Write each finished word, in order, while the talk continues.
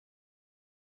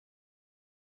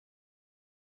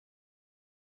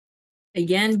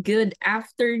Again, good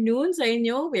afternoon sa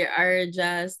inyo. We are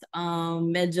just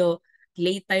medyo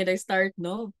late tayo start,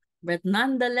 no? But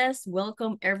nonetheless,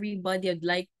 welcome everybody. I'd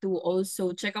like to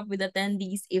also check up with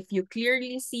attendees. If you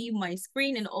clearly see my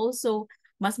screen and also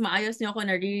mas maayos niyo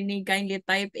ako naririnig, kindly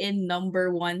type in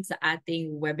number 1 sa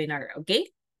ating webinar,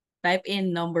 okay? Type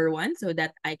in number 1 so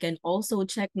that I can also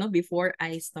check no before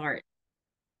I start.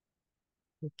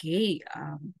 Okay,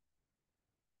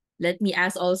 let me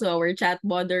ask also our chat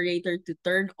moderator to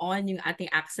turn on yung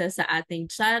ating access sa ating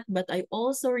chat, but I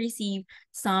also received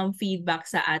some feedback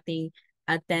sa ating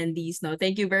attendees. No?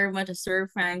 Thank you very much, Sir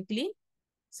Franklin.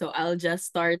 So I'll just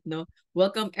start. No,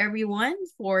 welcome everyone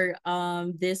for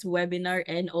this webinar,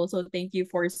 and also thank you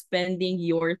for spending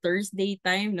your Thursday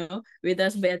time no with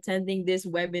us by attending this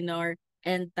webinar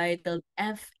entitled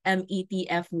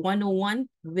FMETF 101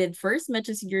 with First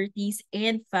Metro Securities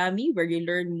and FAMI, where you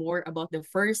learn more about the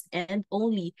first and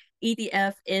only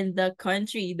ETF in the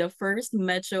country, the First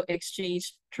Metro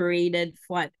Exchange Traded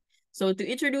Fund. So to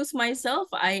introduce myself,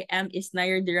 I am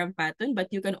Isnaira Dirampatun,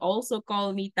 but you can also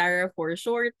call me Tara for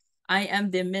short. I am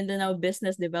the Mindanao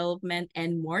Business Development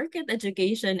and Market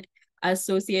Education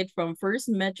Associate from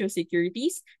First Metro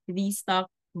Securities, the stock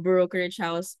brokerage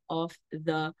house of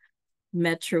the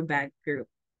Metro Bank Group,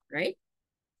 right?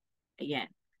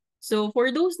 Ayan. So for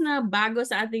those na bago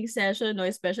sa ating session, no,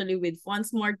 especially with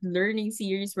FundSmart Learning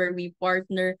Series where we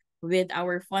partner with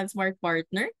our FundSmart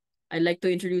partner, I'd like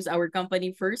to introduce our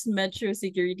company First Metro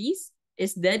Securities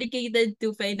is dedicated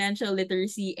to financial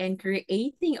literacy and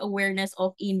creating awareness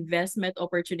of investment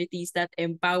opportunities that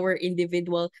empower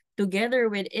individuals together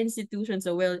with institutions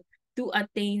as well to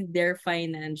attain their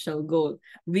financial goal.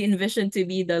 We envision to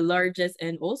be the largest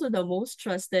and also the most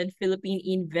trusted Philippine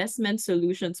investment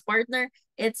solutions partner.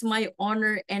 It's my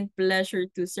honor and pleasure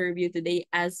to serve you today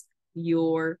as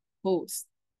your host.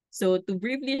 So to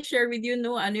briefly share with you,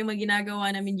 no, ano yung mga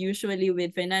ginagawa namin usually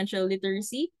with financial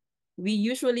literacy, we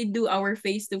usually do our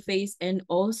face-to-face and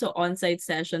also on-site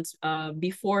sessions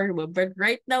before. But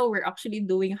right now, we're actually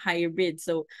doing hybrid.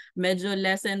 So medyo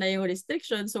lessen na yung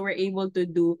restrictions. So we're able to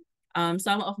do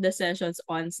some of the sessions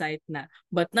on-site na.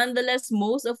 But nonetheless,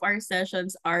 most of our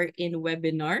sessions are in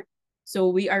webinar. So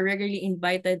we are regularly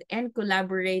invited and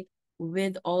collaborate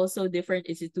with also different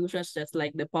institutions just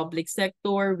like the public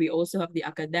sector. We also have the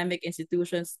academic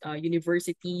institutions,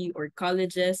 university or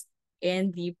colleges,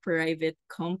 and the private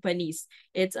companies.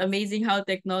 It's amazing how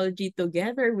technology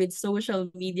together with social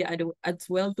media as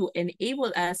well to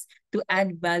enable us to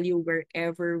add value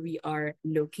wherever we are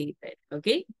located.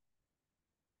 Okay?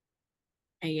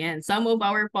 Ayan, some of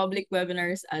our public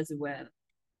webinars as well.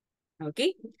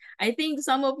 Okay? I think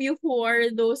some of you who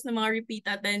are those na mga repeat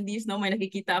attendees, no, may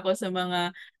nakikita ako sa mga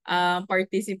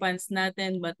participants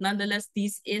natin. But nonetheless,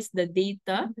 this is the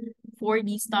data for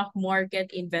the stock market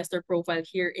investor profile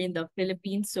here in the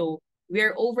Philippines. So we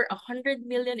are over 100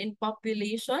 million in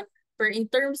population. But in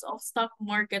terms of stock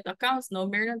market accounts, no,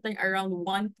 meron tayong around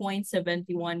 1.71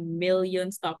 million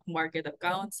stock market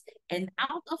accounts. And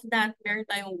out of that, meron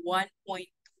tayong 1.2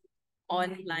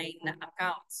 online na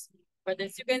accounts. But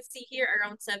as you can see here,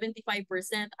 around 75%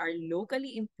 are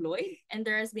locally employed, and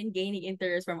there has been gaining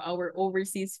interest from our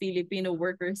overseas Filipino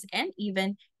workers and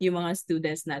even yung mga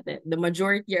students natin. The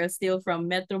majority are still from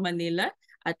Metro Manila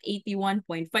at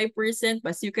 81.5%.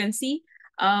 As you can see,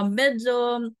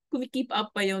 medyo kumikip up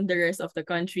pa yung the rest of the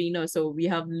country. No? So we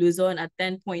have Luzon at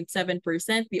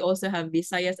 10.7%. We also have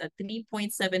Visayas at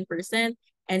 3.7%.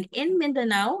 And in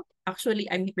Mindanao, actually,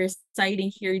 I'm residing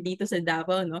here dito sa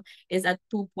Davao, no, is at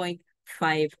 2.5%.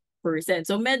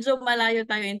 So medyo malayo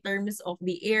tayo in terms of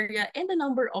the area and the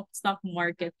number of stock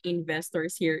market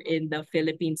investors here in the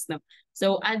Philippines. No?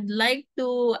 So I'd like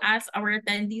to ask our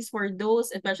attendees for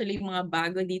those, especially mga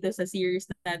bago dito sa series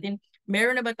natin,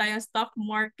 meron na ba tayong stock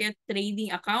market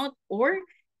trading account or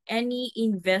any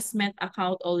investment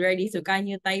account already? So can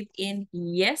you type in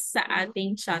yes sa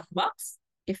ating chat box?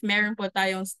 If meron po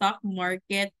tayong stock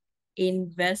market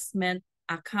investment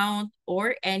account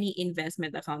or any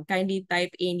investment account, kindly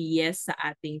type in yes sa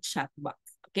ating chat box.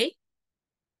 Okay?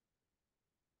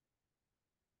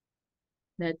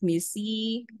 Let me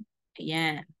see.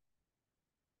 Ayan.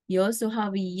 You also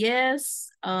have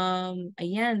yes.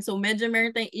 Ayan. So medyo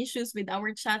meron tayong issues with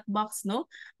our chat box,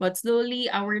 no? But slowly,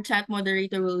 our chat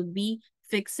moderator will be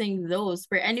fixing those.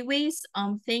 But anyways,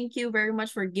 thank you very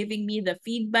much for giving me the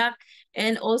feedback.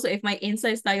 And also, if my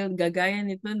insights tayo gagaya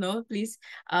nito, no, please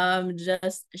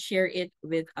just share it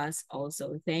with us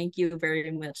also. Thank you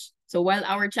very much. So while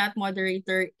our chat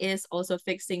moderator is also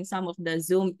fixing some of the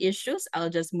Zoom issues, I'll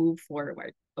just move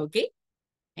forward. Okay?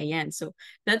 Ayan. So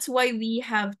that's why we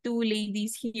have two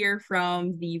ladies here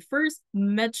from the First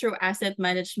Metro Asset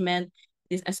Management.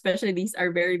 Especially these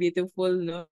are very beautiful,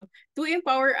 no? To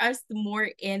empower us more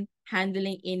in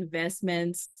handling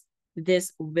investments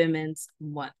this Women's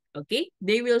Month. Okay?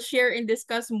 They will share and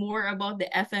discuss more about the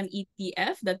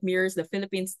FMETF that mirrors the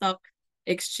Philippine Stock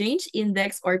Exchange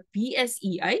Index or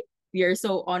PSEI. We are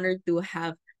so honored to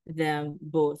have them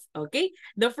both. Okay?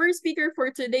 The first speaker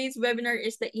for today's webinar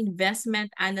is the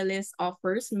investment analyst of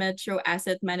First Metro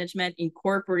Asset Management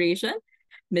Incorporation.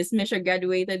 Ms. Micha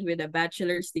graduated with a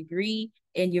bachelor's degree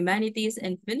in humanities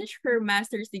and finished her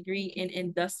master's degree in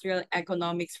industrial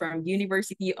economics from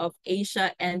University of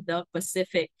Asia and the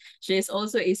Pacific. She is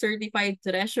also a certified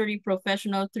treasury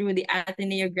professional through the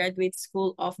Ateneo Graduate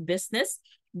School of Business,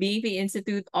 BAP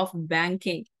Institute of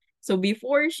Banking. So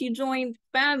before she joined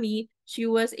FAMI, she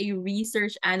was a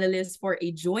research analyst for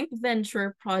a joint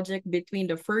venture project between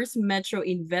the First Metro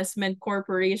Investment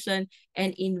Corporation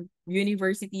and in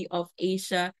University of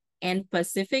Asia and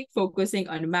Pacific, focusing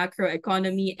on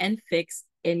macroeconomy and fixed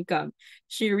income.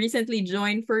 She recently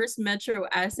joined First Metro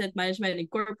Asset Management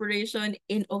Incorporation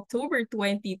in October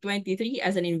 2023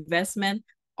 as an investment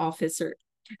officer.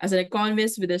 As an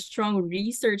economist with a strong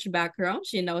research background,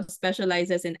 she now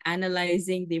specializes in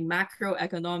analyzing the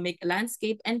macroeconomic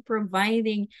landscape and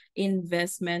providing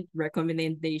investment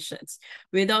recommendations.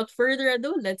 Without further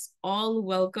ado, let's all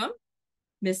welcome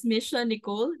Ms. Micha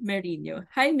Nicole Merino.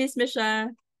 Hi, Ms. Micha.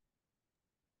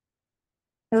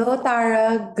 Hello,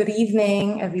 Tara. Good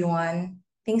evening, everyone.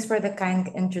 Thanks for the kind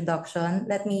introduction.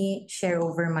 Let me share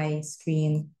over my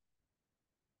screen.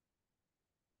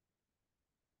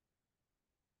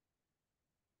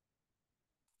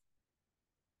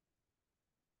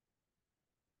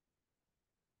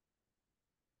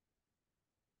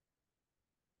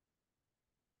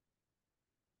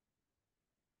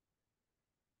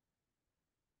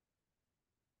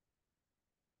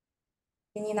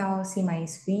 Can you now see my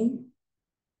screen?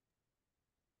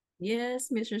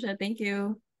 Yes, Ms. Micha, thank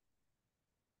you.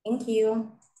 Thank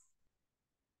you.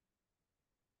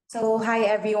 So, hi,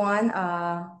 everyone.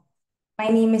 My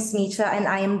name is Micha, and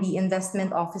I am the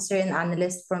investment officer and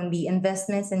analyst from the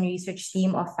investments and research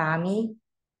team of FAMI.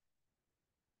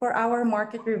 For our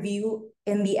market review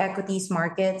in the equities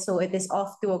market, so it is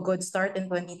off to a good start in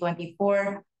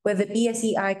 2024, with the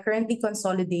PSEI currently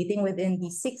consolidating within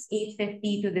the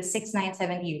 6,850 to the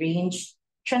 6,970 range,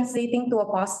 translating to a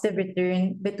positive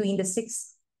return between the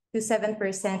 6 to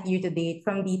 7% year to date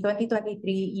from the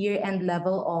 2023 year-end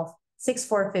level of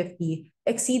 6,450,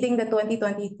 exceeding the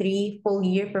 2023 full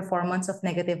year performance of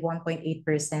negative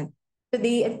 1.8%.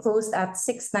 Today, it closed at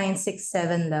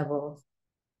 6,967 level.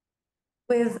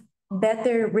 With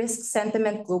better risk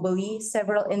sentiment globally,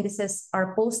 several indices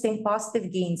are posting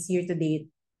positive gains year to date.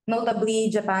 Notably,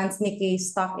 Japan's Nikkei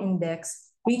stock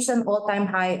index reached an all-time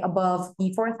high above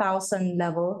the 4,000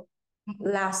 level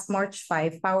last March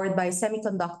 5, powered by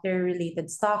semiconductor-related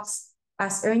stocks,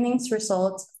 as earnings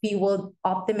results fueled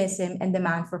optimism and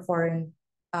demand for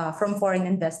from foreign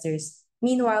investors.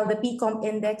 Meanwhile, the PCOM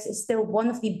index is still one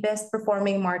of the best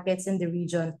performing markets in the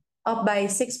region, up by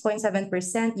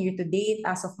 6.7% year to date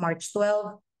as of March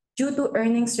 12, due to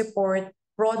earnings report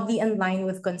broadly in line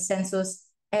with consensus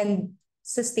and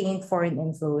sustained foreign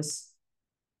inflows.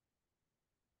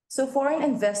 So foreign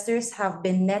investors have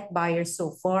been net buyers so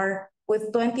far,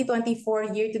 with 2024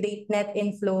 year-to-date net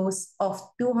inflows of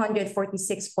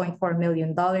 $246.4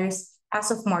 million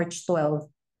as of March 12.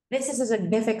 This is a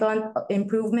significant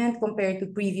improvement compared to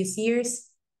previous years,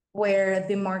 where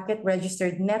the market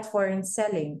registered net foreign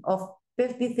selling of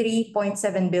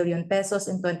 53.7 billion pesos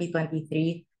in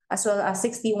 2023, as well as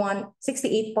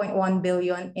 68.1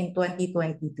 billion in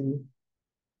 2022.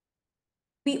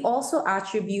 We also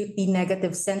attribute the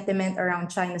negative sentiment around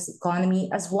China's economy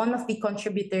as one of the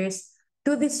contributors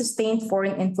to the sustained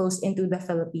foreign inflows into the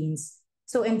Philippines.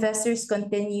 So investors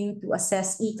continue to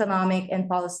assess economic and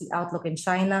policy outlook in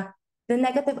China. The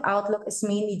negative outlook is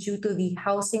mainly due to the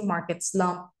housing market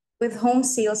slump, with home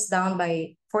sales down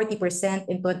by 40%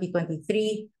 in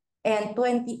 2023 and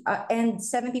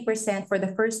 70% for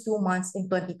the first 2 months in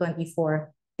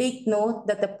 2024. Take note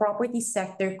that the property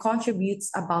sector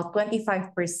contributes about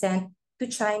 25% to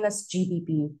China's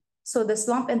GDP. So the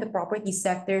slump in the property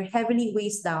sector heavily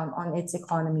weighs down on its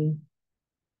economy.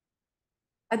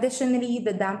 Additionally,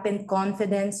 the dampened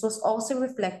confidence was also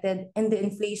reflected in the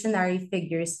inflationary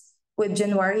figures, with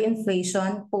January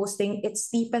inflation posting its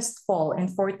steepest fall in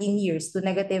 14 years to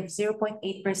negative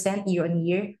 0.8%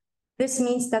 year-on-year. This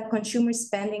means that consumer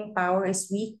spending power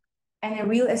is weak and a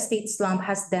real estate slump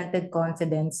has dented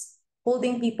confidence,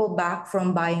 holding people back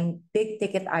from buying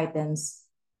big-ticket items.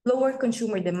 Lower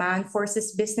consumer demand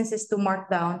forces businesses to mark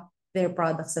down their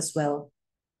products as well.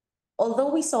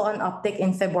 Although we saw an uptick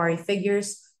in February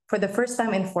figures for the first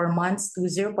time in 4 months to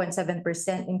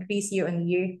 0.7% increase year on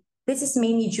year, this is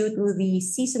mainly due to the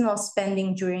seasonal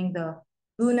spending during the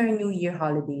Lunar New Year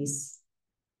holidays.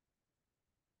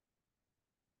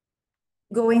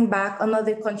 Going back,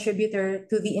 another contributor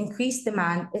to the increased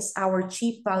demand is our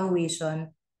cheap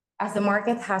valuation, as the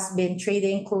market has been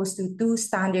trading close to 2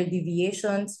 standard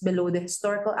deviations below the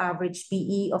historical average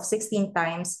PE of 16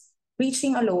 times,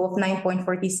 reaching a low of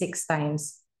 9.46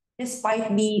 times.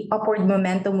 Despite the upward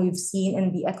momentum we've seen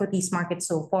in the equities market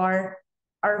so far,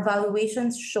 our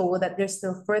valuations show that there's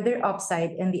still further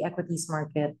upside in the equities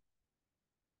market.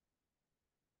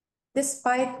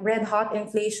 Despite red-hot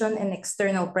inflation and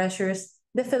external pressures,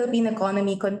 the Philippine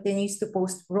economy continues to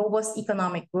post robust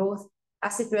economic growth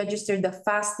as it registered the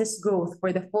fastest growth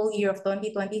for the full year of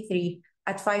 2023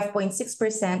 at 5.6%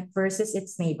 versus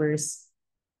its neighbors.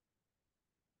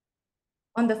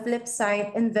 On the flip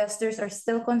side, investors are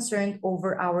still concerned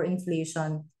over our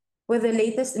inflation. With the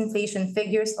latest inflation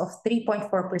figures of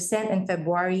 3.4% in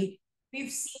February,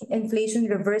 we've seen inflation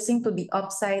reversing to the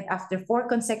upside after 4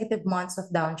 consecutive months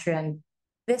of downtrend.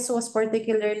 This was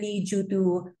particularly due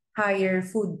to higher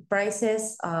food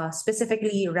prices,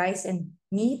 specifically rice and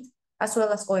meat, as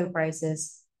well as oil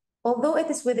prices. Although it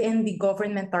is within the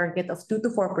government target of 2 to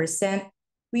 4%,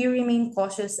 we remain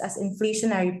cautious as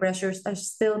inflationary pressures are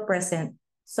still present,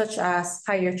 such as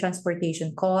higher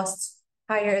transportation costs,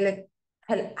 higher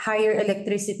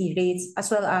electricity rates,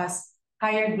 as well as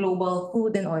higher global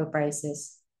food and oil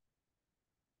prices.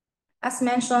 As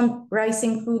mentioned,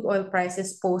 rising crude oil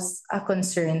prices pose a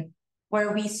concern,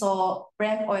 where we saw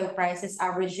Brent oil prices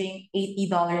averaging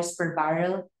 $80 per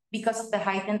barrel because of the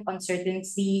heightened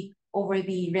uncertainty over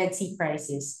the Red Sea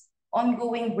crisis.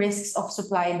 Ongoing risks of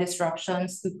supply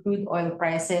disruptions to crude oil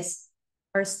prices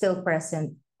are still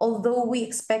present. Although we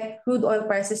expect crude oil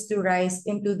prices to rise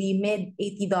into the mid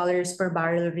 $80 per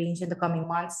barrel range in the coming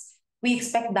months, we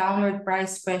expect downward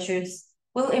price pressures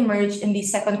will emerge in the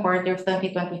second quarter of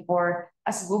 2024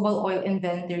 as global oil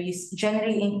inventories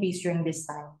generally increase during this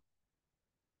time.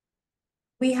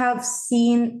 We have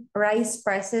seen rice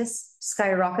prices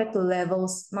skyrocket to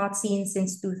levels not seen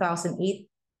since 2008,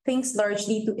 thanks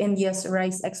largely to India's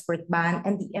rice export ban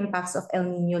and the impacts of El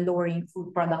Nino lowering food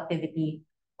productivity.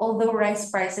 Although rice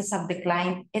prices have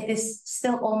declined, it is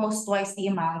still almost twice the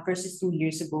amount versus 2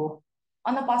 years ago.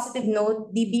 On a positive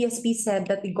note, the BSP said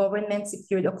that the government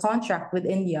secured a contract with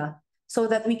India so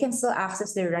that we can still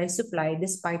access their rice supply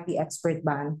despite the export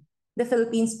ban. The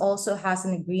Philippines also has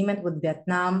an agreement with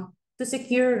Vietnam to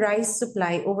secure rice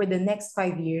supply over the next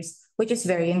 5 years, which is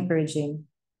very encouraging.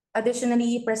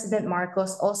 Additionally, President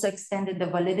Marcos also extended the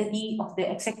validity of the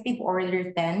Executive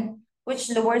Order 10, which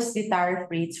lowers the tariff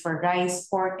rates for rice,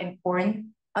 pork, and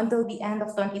corn until the end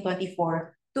of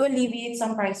 2024 to alleviate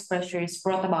some price pressures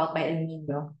brought about by El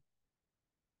Nino.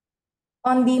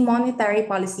 On the monetary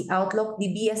policy outlook,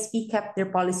 the BSP kept their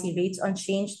policy rates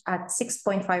unchanged at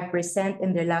 6.5%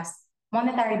 in their last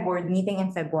monetary board meeting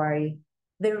in February.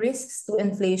 The risks to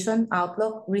inflation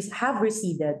outlook have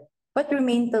receded, but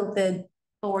remain tilted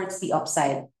towards the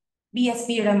upside.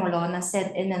 BSP Remolona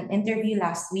said in an interview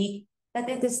last week that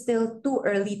it is still too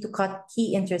early to cut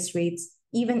key interest rates,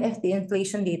 even if the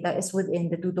inflation data is within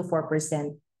the 2 to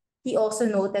 4%. He also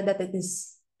noted that it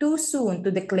is too soon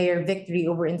to declare victory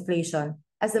over inflation,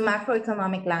 as the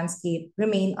macroeconomic landscape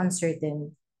remain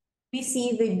uncertain. We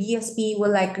see the BSP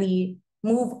will likely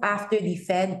move after the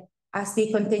Fed as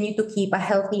they continue to keep a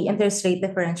healthy interest rate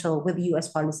differential with US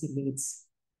policy rates.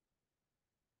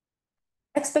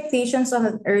 Expectations on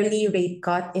an early rate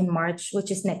cut in March, which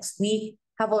is next week,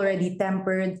 have already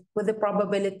tempered, with the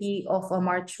probability of a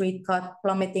March rate cut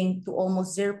plummeting to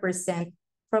almost 0%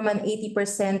 from an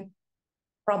 80%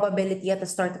 probability at the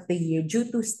start of the year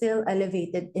due to still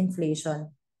elevated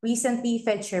inflation. Recently,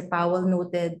 Fed Chair Powell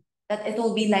noted that it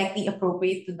will be likely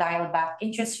appropriate to dial back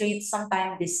interest rates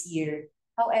sometime this year.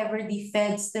 However, the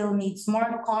Fed still needs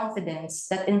more confidence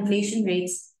that inflation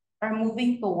rates are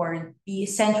moving toward the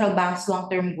central bank's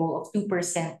long-term goal of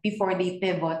 2% before they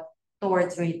pivot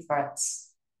towards rate cuts.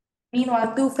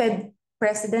 Meanwhile, two Fed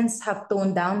presidents have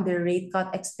toned down their rate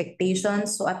cut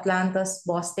expectations, so Atlanta's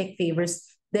Bostic favors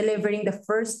delivering the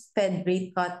first Fed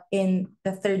rate cut in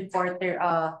the third quarter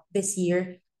this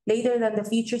year, later than the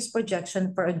futures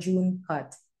projection for a June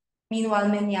cut. Meanwhile,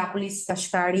 Minneapolis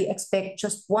Kashkari expect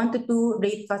just 1 to 2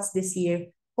 rate cuts this year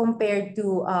compared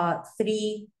to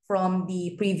 3 from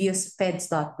the previous Fed's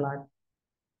dot plot.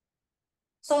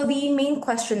 So the main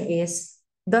question is,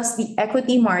 does the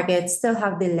equity market still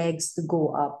have the legs to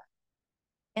go up?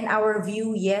 In our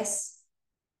view, yes,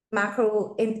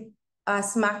 macro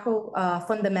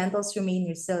fundamentals remain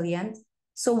resilient.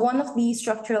 So one of the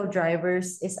structural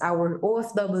drivers is our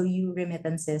OFW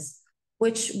remittances,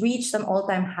 which reached an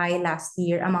all-time high last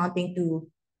year, amounting to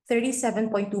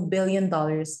 $37.2 billion,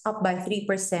 up by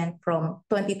 3% from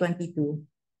 2022.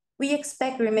 We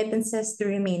expect remittances to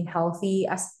remain healthy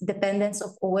as dependence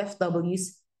of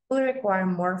OFWs will require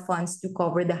more funds to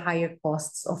cover the higher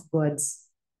costs of goods.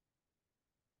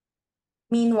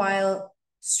 Meanwhile,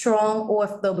 strong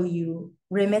OFW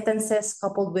remittances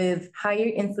coupled with higher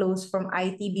inflows from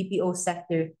IT BPO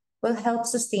sector will help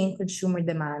sustain consumer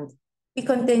demand. We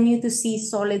continue to see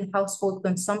solid household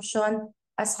consumption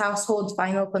as household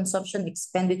final consumption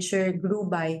expenditure grew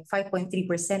by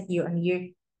 5.3% year-on-year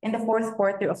in the fourth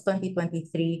quarter of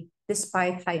 2023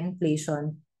 despite high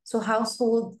inflation. So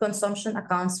household consumption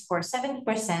accounts for 70%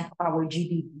 of our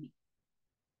GDP.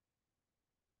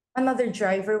 Another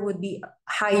driver would be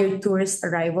higher tourist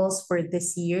arrivals for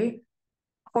this year.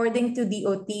 According to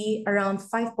DOT, around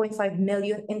 5.5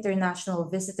 million international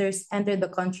visitors entered the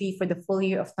country for the full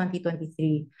year of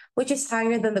 2023, which is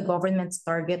higher than the government's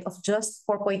target of just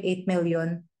 4.8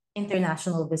 million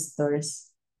international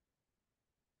visitors.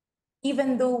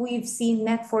 Even though we've seen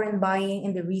net foreign buying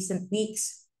in the recent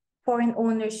weeks, foreign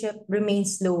ownership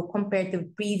remains low compared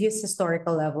to previous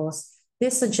historical levels.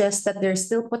 This suggests that there's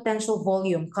still potential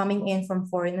volume coming in from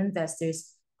foreign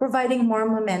investors, providing more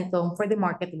momentum for the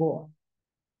market go.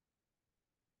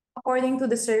 According to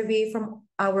the survey from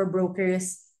our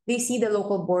brokers, they see the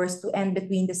local bourse to end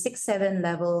between the 6.7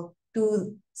 level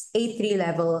to 8.3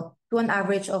 level to an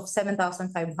average of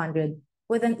 7,500,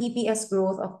 with an EPS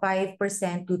growth of 5%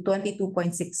 to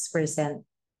 22.6%.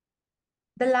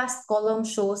 The last column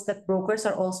shows that brokers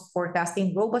are also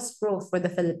forecasting robust growth for the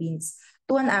Philippines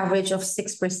to an average of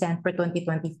 6% for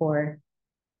 2024.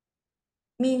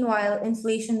 Meanwhile,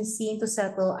 inflation is seen to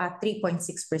settle at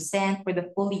 3.6% for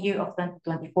the full year of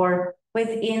 2024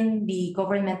 within the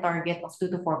government target of 2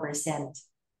 to 4%.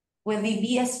 With the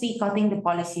BSP cutting the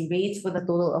policy rates with a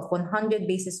total of 100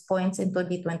 basis points in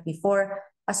 2024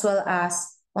 as well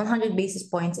as 100 basis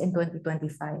points in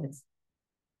 2025.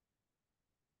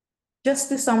 Just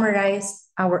to summarize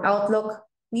our outlook,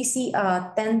 we see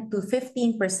a 10 to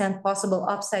 15% possible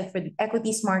upside for the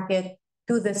equities market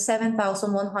to the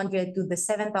 7,100 to the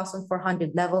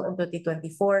 7,400 level in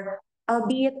 2024,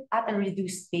 albeit at a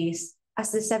reduced pace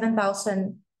as the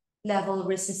 7,000 level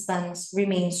resistance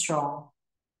remains strong.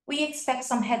 We expect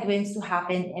some headwinds to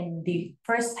happen in the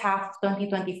first half of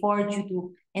 2024 due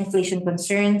to inflation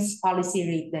concerns, policy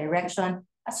rate direction,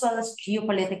 as well as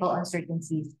geopolitical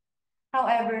uncertainties.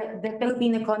 However, the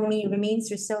Philippine economy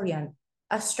remains resilient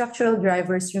as structural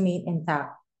drivers remain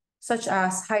intact, such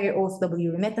as higher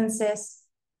OFW remittances,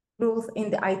 growth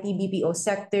in the IT BPO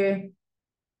sector,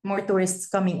 more tourists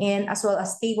coming in, as well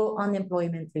as stable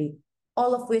unemployment rate,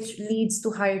 all of which leads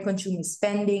to higher consumer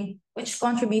spending, which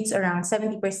contributes around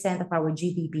 70% of our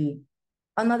GDP.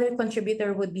 Another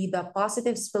contributor would be the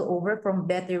positive spillover from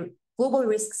better global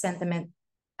risk sentiment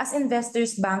as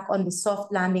investors bank on the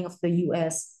soft landing of the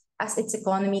US as its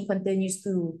economy continues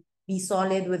to be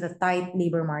solid with a tight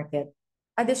labor market.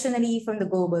 Additionally, from the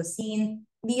global scene,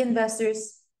 the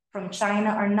investors from China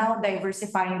are now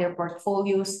diversifying their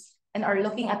portfolios and are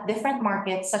looking at different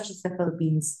markets such as the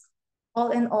Philippines. All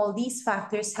in all, these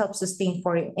factors help sustain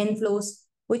foreign inflows,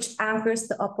 which anchors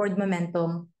the upward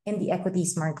momentum in the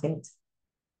equities market.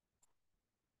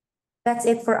 That's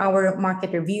it for our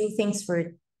market review. Thanks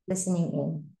for listening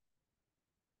in.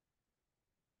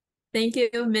 Thank you,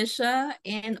 Micha.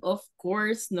 And of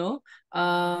course,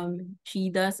 she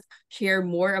does share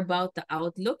more about the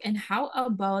outlook. And how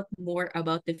about more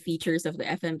about the features of the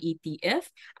FMETF?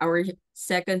 Our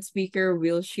second speaker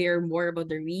will share more about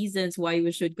the reasons why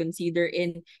we should consider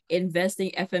in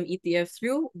investing FMETF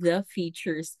through the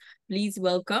features. Please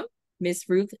welcome Miss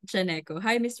Ruth Chaneco.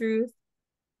 Hi, Miss Ruth.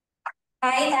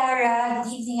 Hi, Tara.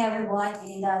 Good evening, everyone.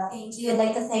 And thank you. I'd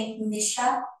like to thank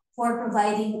Micha for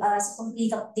providing us a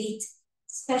complete update,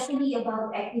 especially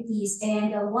about equities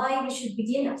and why we should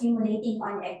begin accumulating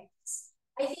on equities.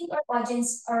 I think our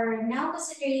audience are now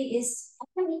considering is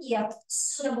FMETF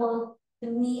suitable to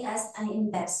me as an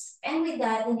investor. And with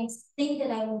that, the next thing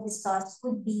that I will discuss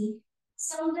would be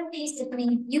some of the things that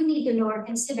you need to know or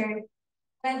consider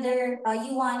whether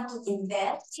you want to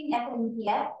invest in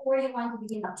FMETF or you want to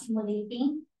begin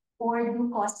accumulating or do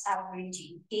cost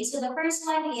averaging. Okay, so the first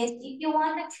one is if you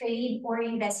want to trade or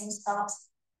invest in stocks,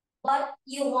 but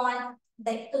you want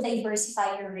to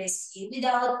diversify your risk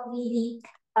without really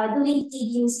doing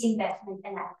tedious investment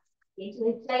analysis. Okay, so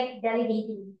it's like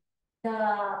delegating.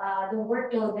 the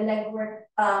workload, the legwork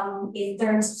in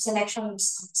terms of selection of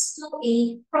stocks to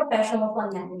a professional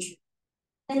fund manager.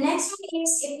 The next one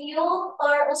is if you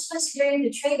are also considering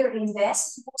to trade or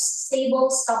invest, most stable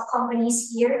stock companies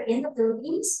here in the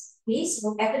Philippines. Okay,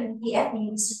 so FMETF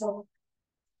means so.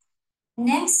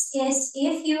 Next is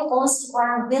if you also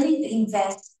are willing to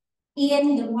invest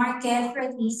in the market for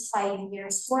at least 5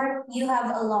 years or you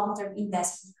have a long-term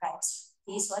investment price.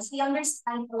 Okay, so as we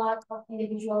understand, a lot of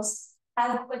individuals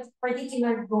have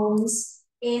particular goals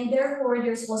and therefore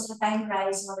there's also time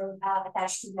horizon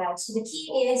attached to that. So the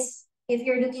key is if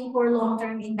you're looking for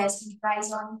long-term investment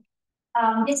horizon,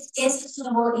 this is a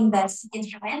suitable investment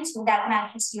instrument so that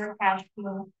matches your cash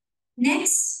flow.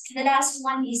 Next, the last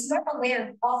one is you're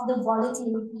aware of the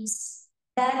volatilities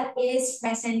that is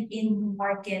present in the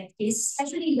market,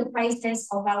 especially the prices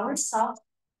of our stock,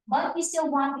 but you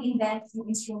still want to invest in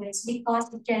instruments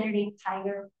because it generates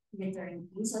higher return.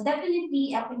 Okay? So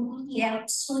definitely an ETF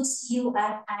suits you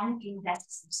as an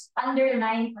investor.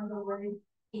 Underline on the word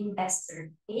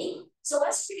investor. Okay. So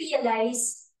as you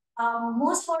realize,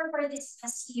 most of our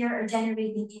participants here are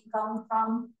generating income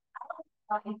from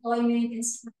employment and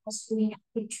schools doing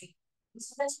active trading.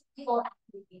 So that's what we call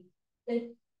active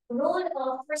trading. The role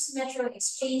of First Metro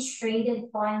Exchange Traded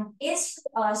Fund is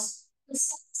for us to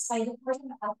set aside a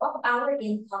portion of our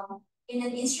income in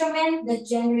an instrument that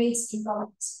generates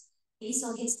income. Okay,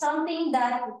 so it's something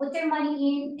that you put your money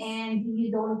in and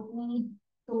you don't need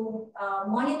to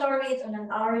monitor it on an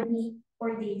hourly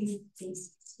or daily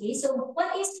basis. Okay, so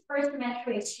what is First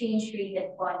Metro Exchange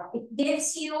Traded Fund? It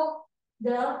gives you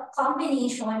the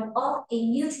combination of a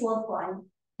mutual fund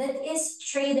that is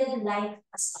traded like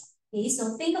a stock. Okay,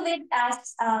 so think of it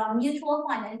as a mutual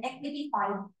fund, an equity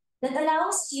fund that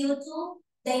allows you to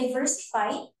diversify.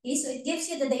 Okay, so it gives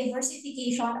you the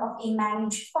diversification of a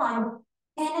managed fund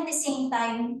and at the same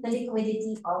time the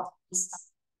liquidity of the stock.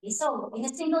 Okay, so in a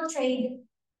single trade,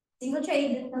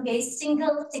 okay,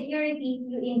 single security,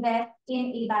 you invest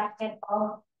in a basket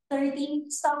of 30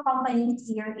 stock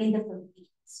companies here in the Philippines.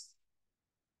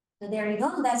 So there you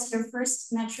go. That's your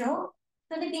First Metro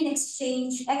Philippine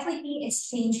Exchange Equity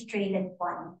Exchange Traded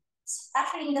Fund. So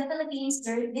actually, in the Philippines,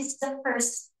 this is the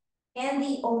first and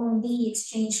the only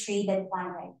exchange traded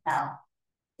fund right now.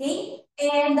 Okay,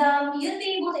 and you'll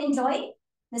be able to enjoy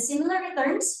the similar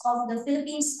returns of the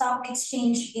Philippine Stock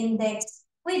Exchange Index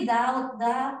without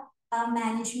the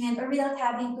management or without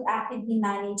having to actively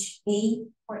manage a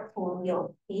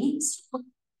portfolio. Okay, so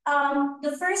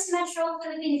the First Metro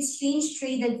Philippine Exchange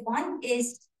Traded Fund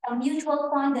is a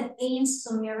mutual fund that aims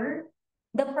to mirror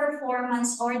the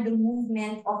performance or the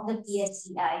movement of the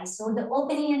PSCI. So the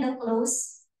opening and the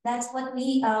close, that's what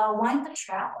we want to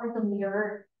track or to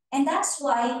mirror. And that's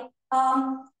why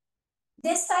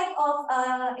this type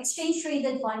of exchange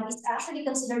traded fund is actually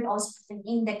considered also an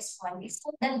index fund. It's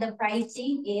so that the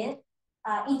pricing is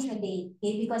intraday,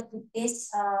 okay, because it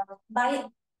is bought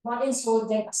and sold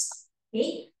by a stock.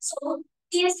 Okay, so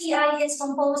PSCI is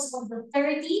composed of the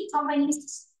 30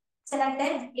 companies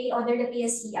selected, okay, under the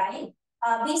PSCI,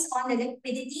 based on the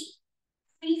liquidity,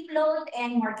 free float,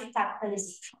 and market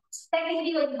capitalization. So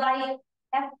technically, when you buy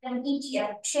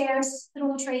FMETF shares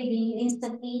through trading,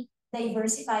 instantly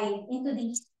diversifying into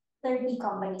these 30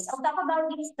 companies. I'll talk about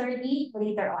these 30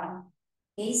 later on.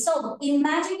 Okay, so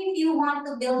imagine if you want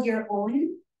to build your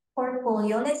own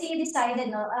portfolio. Let's say you decided,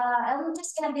 no, I'm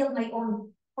just gonna build my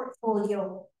own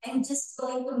portfolio. I'm just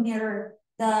going to mirror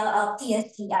the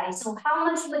PSCI. So how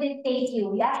much would it take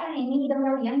you? You actually need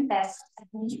 ₱1,000,000 at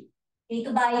least, okay,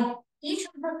 to buy each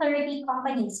of the 30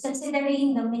 companies,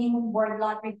 considering the minimum board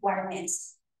lot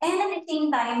requirements. And at the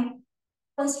same time,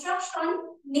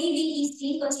 construction may be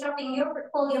easy, constructing your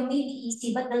portfolio may be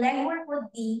easy, but the legwork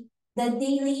would be the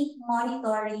daily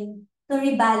monitoring to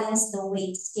rebalance the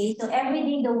weights. Okay, so every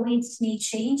day the weights may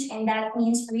change, and that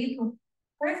means for you to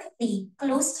perfectly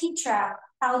closely track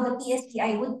how the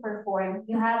PSCI would perform,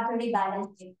 you have to rebalance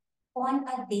it on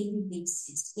a daily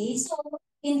basis. Okay, so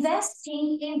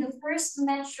investing in the First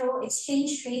Metro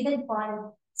Exchange Traded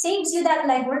Fund saves you that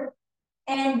legwork,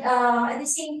 and at the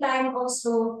same time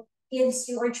also gives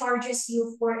you or charges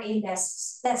you for a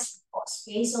less cost.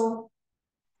 Okay, so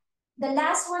the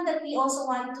last one that we also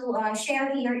want to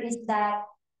share here is that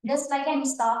just like any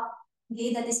stock,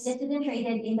 okay, that is listed and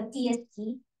traded in the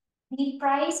PSE, the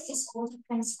price is also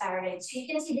transparent. So you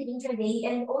can see the intraday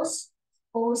and also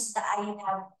post the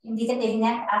INAV, indicative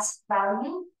net asset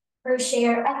value per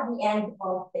share at the end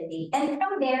of the day. And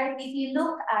from there, if you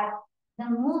look at the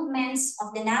movements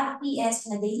of the NAV PS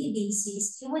on a daily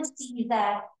basis, you would see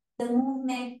that the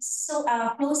movement so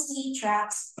closely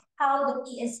tracks how the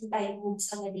PSCI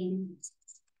moves on a daily basis.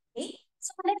 Okay,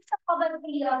 so let's talk about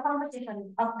the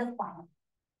composition of the fund.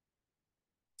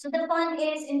 So the fund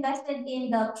is invested in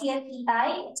the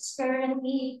PFEI. It's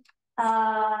currently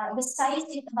the size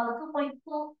is about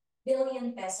 2.2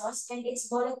 billion pesos, and its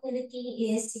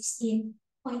volatility is 16.8%.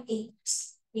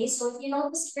 Okay, so if you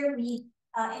notice here, we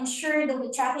ensure that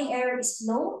the tracking error is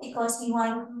low because we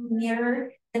want to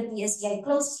mirror the PSEI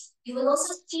closely. You will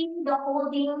also see the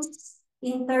holdings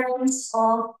in terms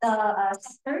of the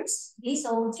sectors. Okay,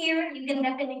 so here you can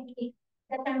definitely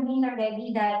determine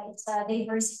already that it's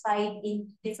diversified in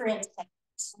different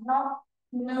sectors.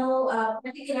 No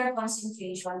particular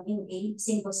concentration in a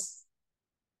single sector.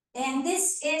 And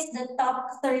this is the top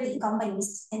 30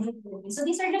 companies in the Philippines. So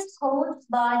these are just codes,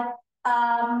 but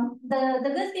the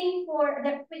good thing for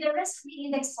the rest of the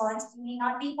index funds, we may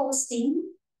not be posting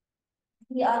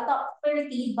the top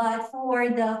 30, but for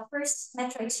the first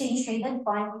Metro Exchange Traded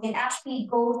Fund, you can actually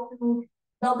go to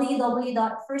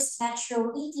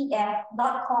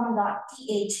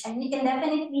www.firstmetroetf.com.ph, and you can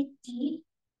definitely see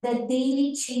the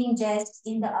daily changes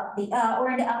in the update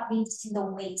or the updates in the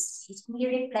weights. We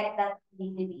reflect that on a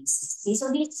daily basis. Okay, so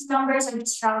these numbers are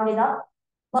just rounded up,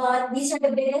 but these are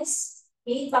the biggest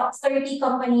top 30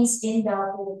 companies in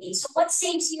the Philippines. So what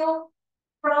saves you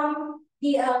from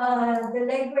the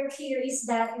legwork here is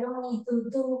that you don't need to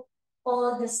do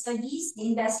all the studies, the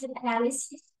investment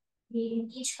analysis in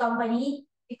each company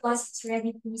because it's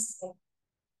ready to set.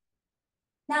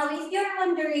 Now, if you're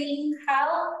wondering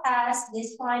how has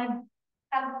this fund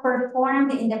have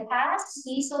performed in the past,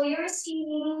 okay, so you're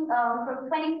seeing from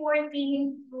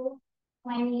 2014 to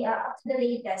 20 up to the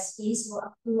latest, okay, so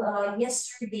up to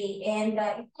yesterday, and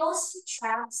it closely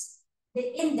tracks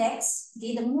the index,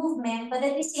 okay, the movement, but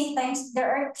at the same time,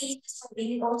 there are cases where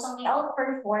it also may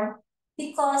outperform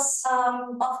because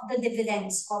of the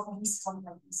dividends of these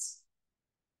companies.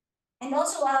 And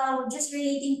also, just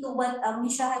relating to what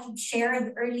Micha had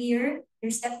shared earlier,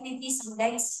 there's definitely some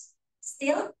legs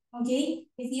still, okay,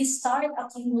 if you start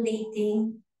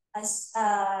accumulating as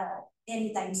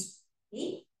anytime soon,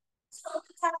 okay? So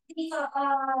to complete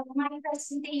my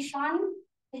presentation,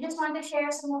 I just want to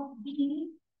share some of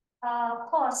the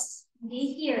costs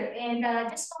here and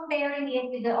just comparing it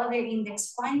with the other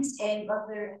index funds and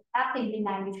other actively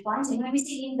managed funds. And when we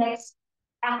see index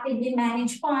actively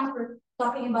managed funds, we're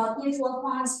talking about mutual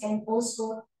funds and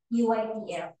also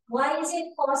UITF. Why is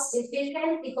it cost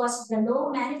efficient? Because of the low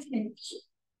management fee.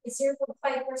 It's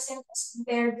 0.5% as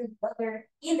compared to other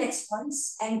index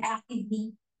funds and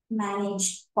actively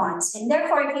managed funds. And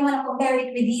therefore, if you want to compare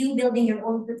it with you building your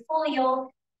own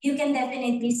portfolio, you can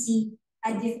definitely see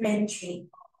a different trade.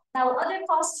 Now, other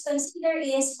costs to consider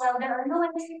is, well, there are no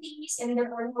entry fees and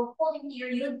there are no holding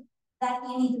period that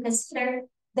you need to consider.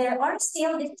 There are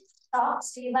still the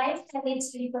stocks, revised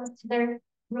credits, we consider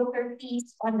broker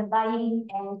fees on the buying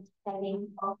and selling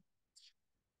of.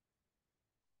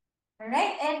 All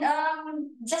right, and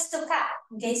just to cap,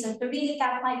 okay, so to really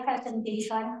cap my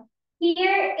presentation,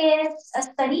 here is a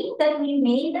study that we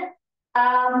made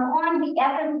on the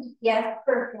FMETF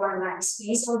performance.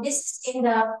 Okay, so this is in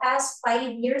the past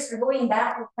 5 years, we're going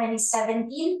back to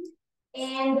 2017.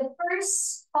 And the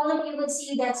first column you would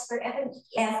see that's for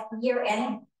FMETF year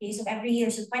end. Okay, so every year,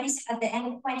 so 20, at the end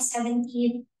of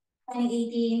 2017,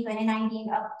 2018,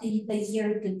 2019, up to the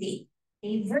year to date.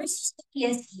 Okay, versus the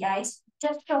PSEI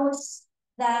just shows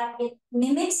that it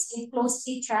mimics, it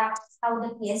closely tracks how the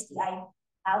PSEI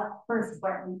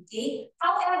outperformed. Okay.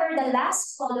 However, the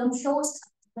last column shows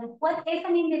that what if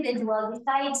an individual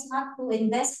decides not to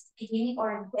invest at the beginning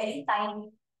or do any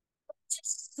time,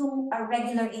 just do a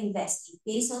regular investing.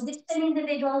 Okay, so this is an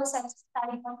individual who sets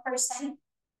aside 1%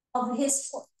 of his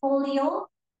portfolio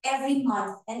every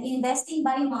month and investing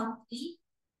by monthly,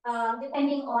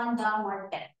 depending on the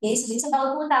market. Okay, so it's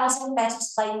about 2,000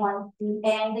 pesos by monthly,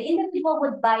 and the individual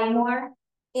would buy more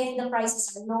if the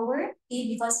prices are lower, okay,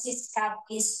 because his cap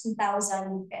is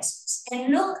 2,000 pesos.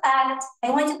 And I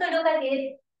want you to look at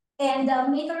it and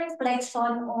make a reflection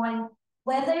on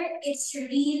whether it's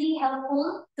really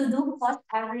helpful to do cost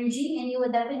averaging, and you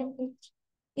would definitely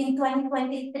in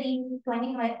 2023,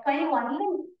 2021,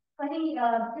 even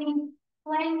 2020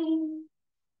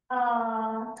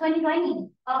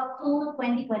 up to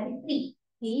 2023.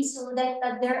 Okay, so that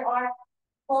there are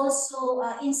also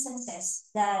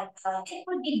instances that it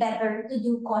would be better to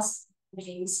do cost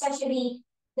averaging, especially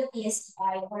the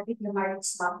PSI or if the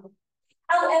market's not.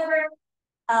 However,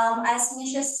 as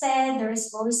Micha said, there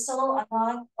is also a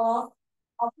lot of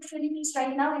opportunities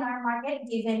right now in our market,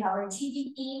 given our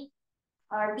GDP,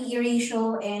 our PE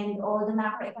ratio, and all the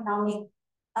macroeconomic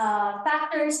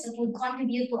factors that would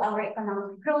contribute to our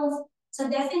economic growth. So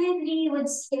definitely would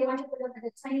say want to look at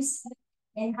the 20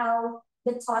 and how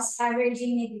the cost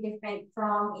averaging may be different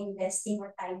from investing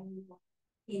or timing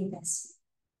investment.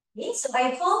 Okay, so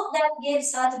I hope that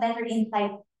gives us better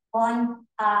insight on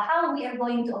how we are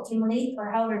going to accumulate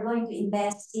or how we're going to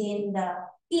invest in the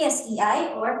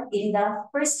PSEI or in the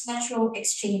First Metro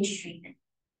Exchange Rate.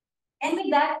 And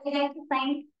with that, I'd like to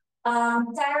thank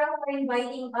Tara for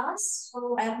inviting us.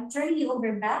 So I'm turning you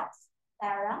over back,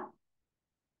 Tara.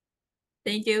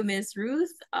 Thank you, Miss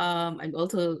Ruth. I'd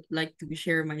also like to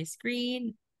share my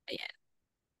screen. Ayan.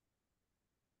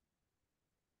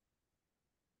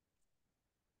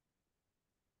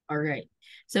 All right.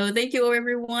 So thank you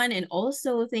everyone, and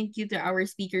also thank you to our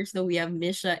speakers. So we have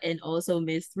Micha and also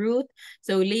Miss Ruth.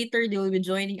 So later they will be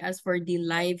joining us for the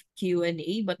live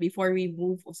Q&A. But before we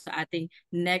move sa ating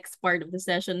next part of the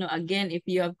session, no, again, if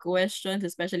you have questions,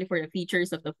 especially for the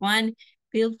features of the fund,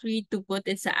 feel free to put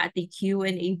it sa ating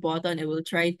Q&A button, and we'll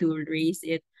try to raise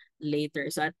it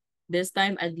later. So at this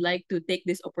time, I'd like to take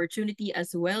this opportunity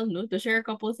as well, no, to share a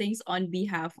couple things on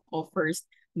behalf of First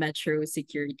Metro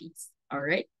Securities. All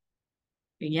right.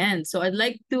 Ayan. So I'd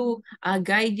like to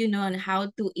guide you on how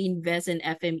to invest in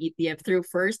FMETF through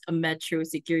First Metro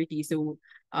Security. So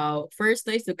first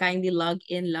is to kindly log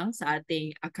in lang sa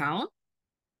ating account.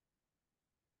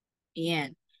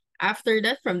 And after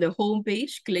that, from the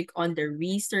homepage, click on the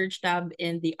Research tab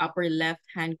in the upper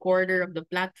left-hand corner of the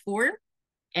platform.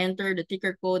 Enter the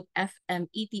ticker code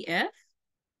FMETF.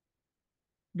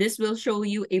 This will show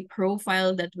you a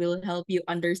profile that will help you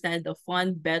understand the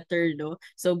fund better, no?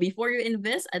 So before you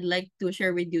invest, I'd like to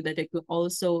share with you that you could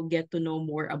also get to know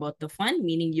more about the fund,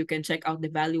 meaning you can check out the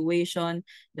valuation,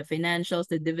 the financials,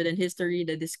 the dividend history,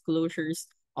 the disclosures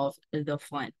of the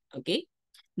fund, okay?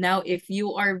 Now, if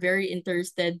you are very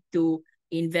interested to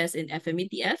invest in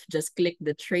FMETF, just click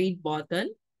the trade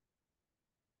button.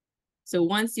 So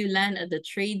once you land at the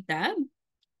trade tab,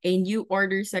 a new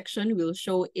order section will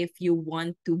show if you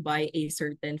want to buy a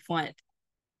certain fund.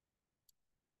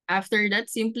 After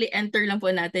that, simply enter lang po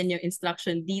natin yung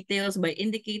instruction details by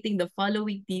indicating the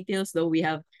following details. So we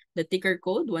have the ticker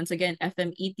code, once again,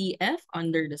 FMETF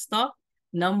under the stock,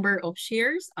 number of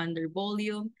shares under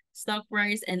volume, stock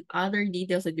price, and other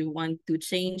details that you want to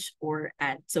change or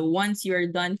add. So once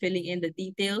you're done filling in the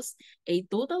details, a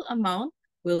total amount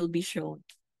will be shown.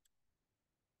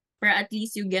 Para at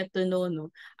least you get to know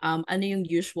ano yung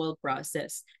usual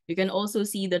process. You can also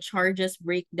see the charges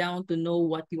breakdown to know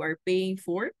what you are paying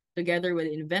for together with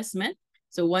investment.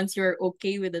 So once you're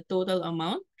okay with the total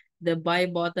amount, the buy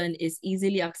button is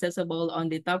easily accessible on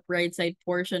the top right side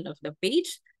portion of the page.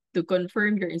 To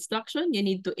confirm your instruction, you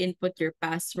need to input your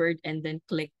password and then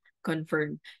click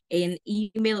confirm. An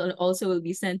email also will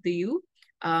be sent to you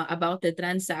about the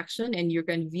transaction, and you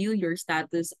can view your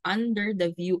status under the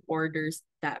view orders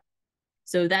tab.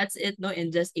 So that's it, no? In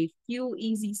just a few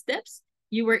easy steps,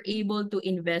 you were able to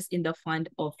invest in the fund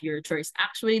of your choice.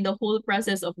 Actually, the whole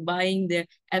process of buying the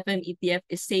FMETF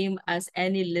is same as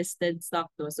any listed stock,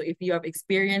 no? So if you have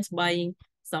experience buying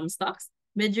some stocks,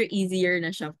 medyo easier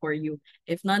na siya for you.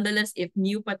 If nonetheless, if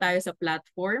new pa tayo sa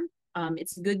platform,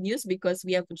 it's good news because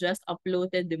we have just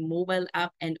uploaded the mobile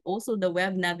app and also the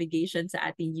web navigation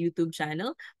sa ating YouTube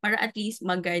channel para at least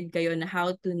mag-guide kayo na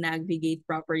how to navigate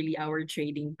properly our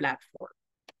trading platform.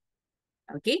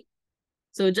 Okay?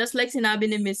 So just like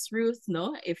sinabi ni Miss Ruth,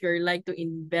 no, if you're like to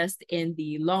invest in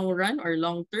the long run or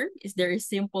long term, is there a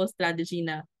simple strategy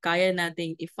na kaya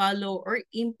nating i-follow or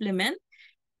implement?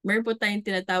 Meron po tayong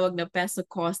tinatawag na peso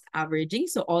cost averaging.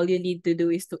 So all you need to do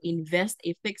is to invest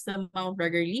a fixed amount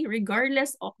regularly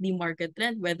regardless of the market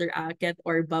trend, whether aakyat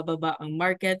or bababa ang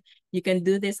market. You can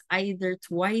do this either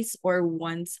twice or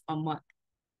once a month.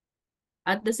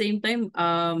 At the same time,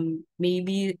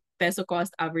 maybe peso cost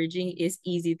averaging is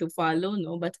easy to follow,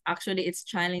 no? But actually, it's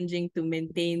challenging to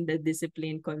maintain the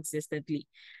discipline consistently.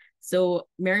 So,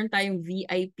 meron tayong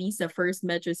VIP sa First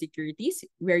Metro Securities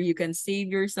where you can save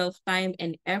yourself time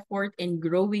and effort in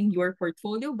growing your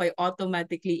portfolio by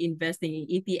automatically investing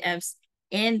in ETFs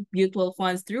and mutual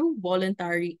funds through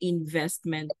voluntary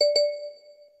investment.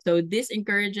 So, this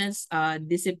encourages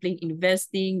disciplined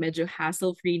investing, medyo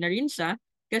hassle-free na rin siya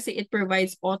kasi it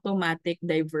provides automatic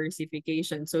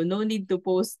diversification. So, no need to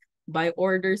post buy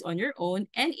orders on your own,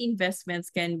 and investments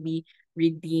can be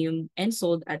redeemed and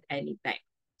sold at any time.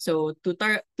 So to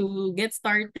get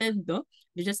started, no,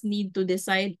 you just need to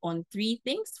decide on three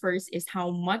things. First is how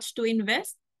much to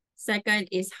invest. Second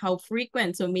is how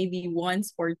frequent, so maybe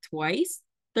once or twice.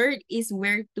 Third is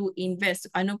where to invest.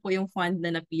 Ano po yung fund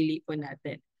na napili po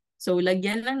natin. So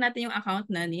lagyan lang natin yung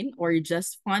account natin or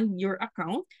just fund your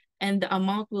account and the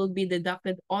amount will be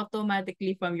deducted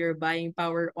automatically from your buying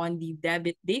power on the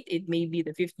debit date. It may be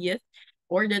the 50th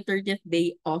or the 30th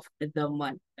day of the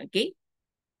month. Okay?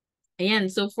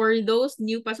 Ayan, so for those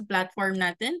new pa sa platform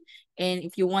natin, and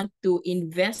if you want to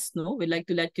invest, no, we'd like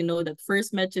to let you know that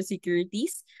FirstMetro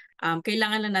Securities,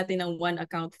 kailangan lang natin ng one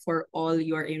account for all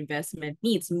your investment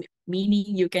needs,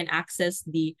 meaning you can access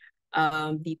the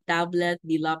tablet,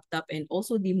 the laptop, and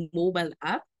also the mobile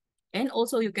app. And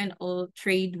also you can all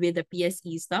trade with the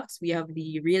PSE stocks. We have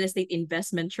the Real Estate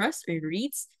Investment Trust or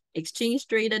REITs, exchange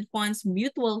traded funds,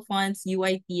 mutual funds,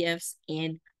 UITFs,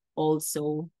 and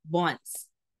also bonds.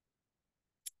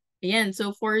 Ayan, so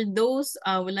for those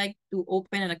would like to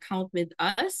open an account with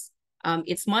us,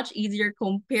 it's much easier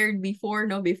compared before,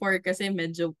 no? Before kasi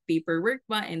medyo paperwork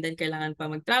pa and then kailangan pa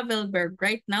mag-travel. But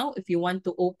right now, if you want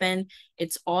to open,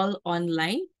 it's all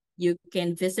online. You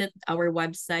can visit our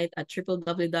website at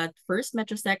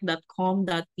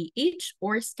www.firstmetrosec.com.ph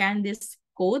or scan this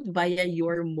code via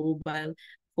your mobile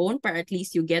phone para at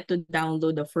least you get to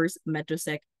download the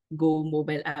FirstMetroSec Go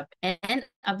mobile app and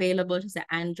available sa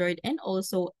Android and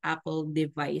also Apple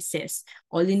devices.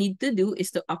 All you need to do is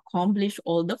to accomplish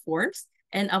all the forms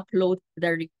and upload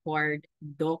the required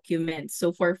documents.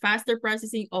 So for faster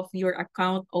processing of your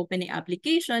account opening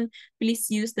application,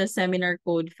 please use the seminar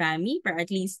code FAMI para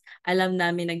at least alam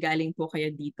namin na galing po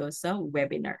kayo dito sa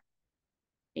webinar.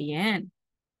 Ayan.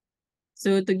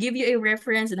 So to give you a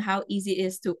reference on how easy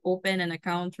it is to open an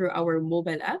account through our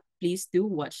mobile app, please do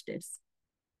watch this.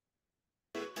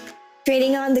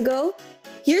 Trading on the go?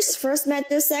 Here's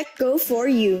FirstMetroSec Go for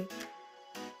you.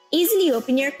 Easily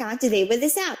open your account today with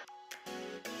this app.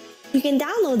 You can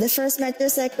download the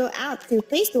FirstMetroSec Go app through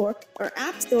Play Store or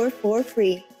App Store for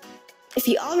free. If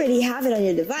you already have it on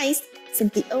your device,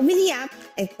 simply open the app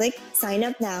and click Sign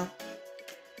Up Now.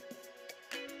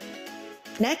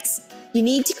 Next, you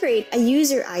need to create a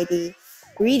user ID,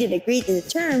 read and agree to the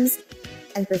terms,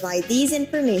 and provide these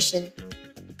information.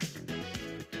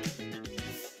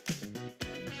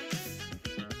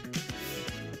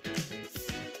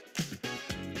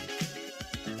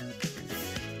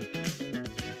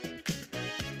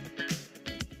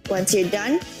 Once you're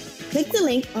done, click the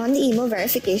link on the email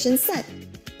verification sent.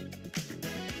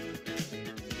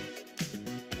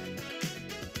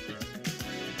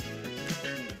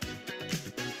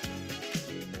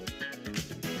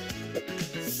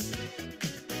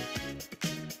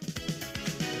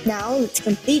 Now, let's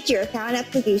complete your account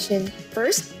application.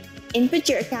 First, input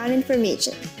your account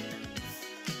information.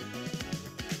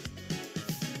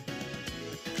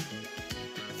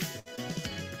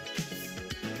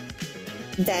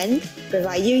 Then,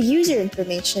 provide your user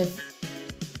information.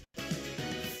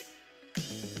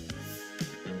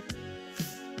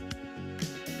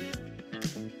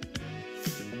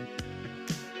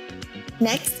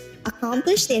 Next,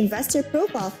 accomplish the investor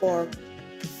profile form.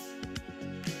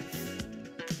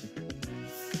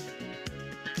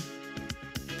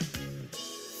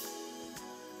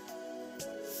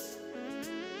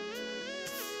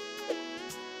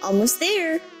 Almost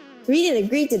there! Read and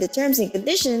agree to the terms and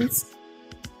conditions.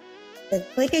 Then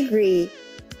click Agree.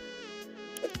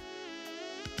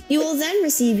 You will then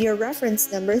receive your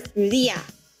reference number through the app.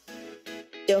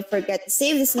 Don't forget to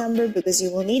save this number because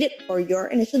you will need it for your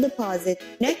initial deposit.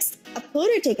 Next, upload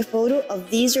or take a photo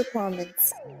of these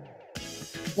requirements.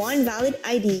 1 valid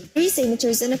ID, 3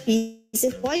 signatures on a piece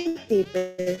of white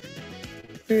paper,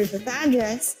 proof of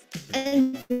address,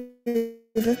 and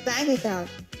proof of bank account.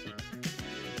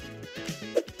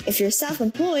 If you're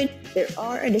self-employed, there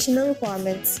are additional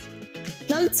requirements.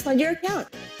 Now let's fund your account.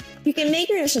 You can make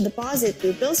your initial deposit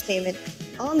through bills payment,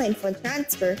 online fund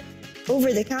transfer,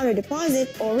 over-the-counter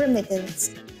deposit, or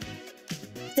remittance.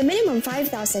 The minimum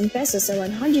 5,000 pesos or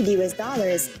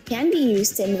 $100 can be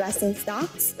used to invest in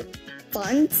stocks,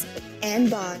 funds,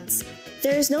 and bonds.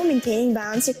 There is no maintaining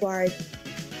balance required.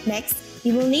 Next,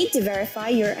 you will need to verify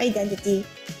your identity.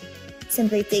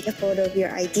 Simply take a photo of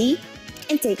your ID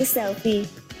and take a selfie.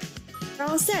 You're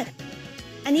all set.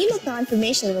 An email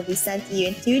confirmation will be sent to you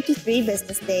in 2 to 3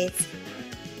 business days.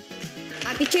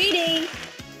 Happy trading!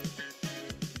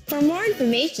 For more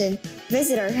information,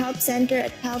 visit our help center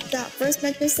at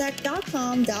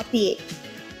help.firstmetrosec.com.ph.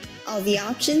 All the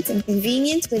options and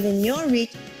convenience within your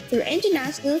reach through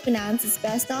International Finance's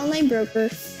best online broker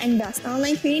and best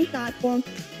online trading platform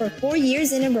for 4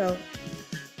 years in a row.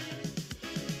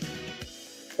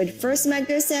 With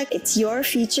FirstMetroSec, it's your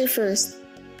future first.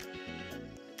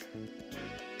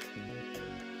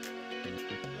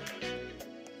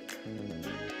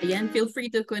 Ayan, feel free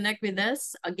to connect with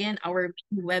us. Again, our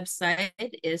website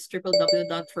is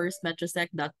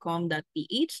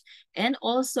www.firstmetrosec.com.ph, and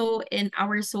also in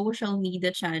our social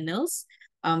media channels.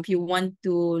 If you want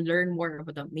to learn more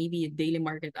about maybe daily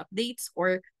market updates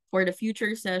or for the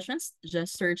future sessions,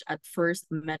 just search at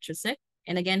First MetroSec.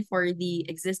 And again, for the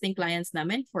existing clients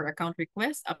namin, for account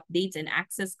requests, updates, and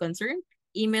access concern,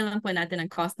 email lang po natin ang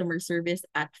customer service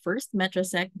at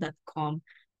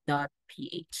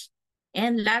firstmetrosec.com.ph.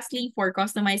 And lastly, for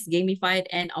customized, gamified,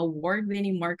 and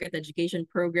award-winning market education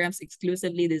programs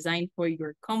exclusively designed for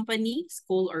your company,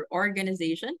 school, or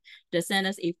organization, just send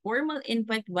us a formal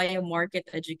invite via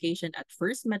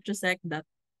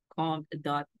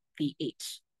marketeducation@firstmetrosec.com.ph.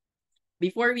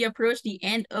 Before we approach the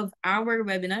end of our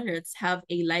webinar, let's have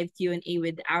a live Q&A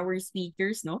with our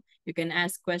speakers. No, you can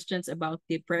ask questions about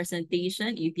the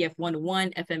presentation, ETF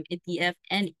 101, FMETF,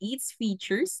 and its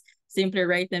features. Simply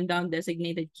write them down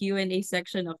designated Q&A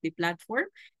section of the platform,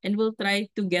 and we'll try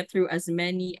to get through as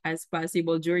many as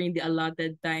possible during the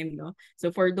allotted time. No,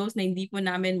 so for those na hindi po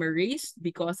namin ma-raise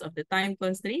because of the time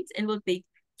constraints, and we'll take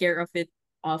care of it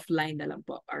offline na lang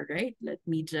po. All right, let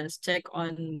me just check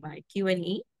on my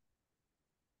Q&A.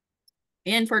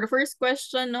 And for the first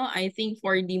question, no, I think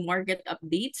for the market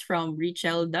updates from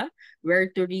Richelda,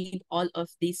 where to read all of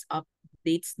these updates.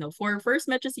 No, for First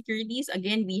Metro Securities,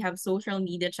 again, we have social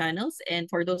media channels. And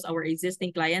for those our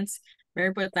existing clients,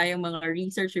 meron po tayong mga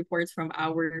research reports from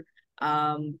our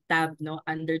tab, no,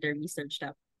 under the research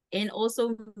tab. And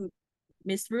also,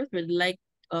 Miss Ruth would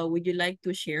you like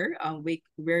to share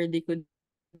where they could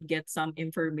get some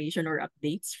information or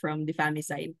updates from the FAMI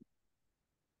side?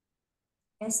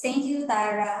 Yes, thank you,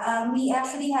 Tara. We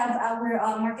actually have our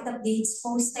market updates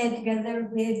posted together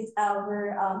with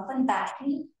our fund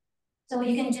factory. So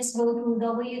you can just go to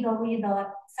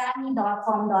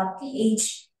www.fami.com.ph,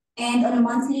 and on a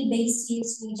monthly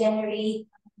basis, we generate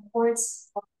reports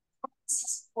for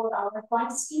our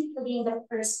funds, including the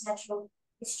First Metro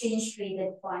Exchange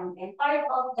Traded Fund. And part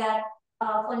of that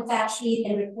fund fact sheet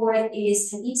and report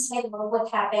is an insight of what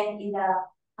happened in the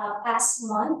past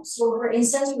month. So for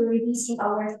instance, we're releasing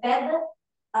our Fed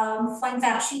fund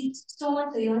fact sheet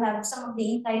soon, so you'll have some of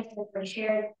the insights that were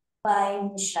shared by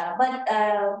Micha. But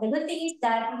the good thing is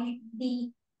that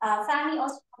the family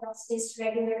also does this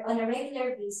on a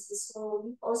regular basis. So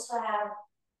we also have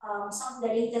some of the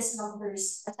latest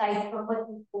numbers aside from what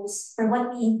we post or what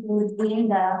we include in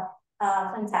the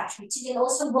fund fact sheet. So you can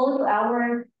also go to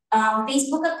our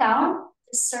Facebook account,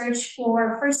 search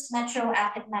for First Metro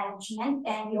Asset Management,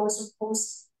 and we also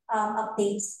post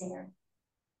updates there.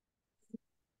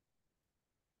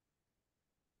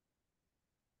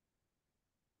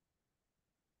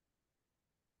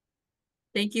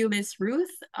 Thank you, Ms.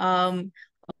 Ruth.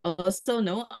 Also,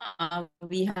 no,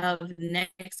 we have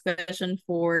next question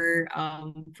for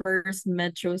First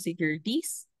Metro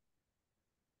Securities.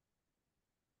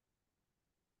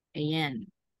 Ayan.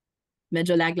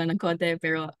 Medyo lag lang ng konti,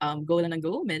 pero go lang ng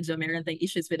go. Medyo meron tayong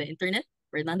issues with the internet.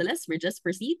 But nonetheless, we just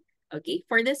proceed. Okay,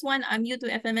 for this one, I'm new to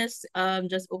FMS.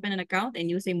 Just open an account and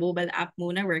use a mobile app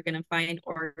muna where you can find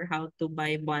or how to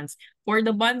buy bonds. For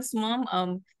the bonds, mom,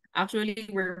 actually,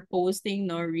 we're posting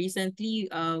recently,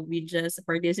 we just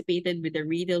participated with the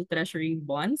retail treasury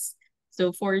bonds.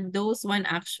 So for those one,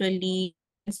 actually,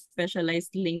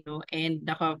 specialized link, no, and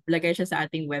nakalagay siya sa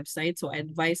ating website. So I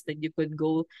advise that you could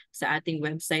go sa ating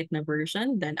website na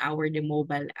version than the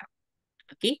mobile app.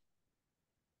 Okay?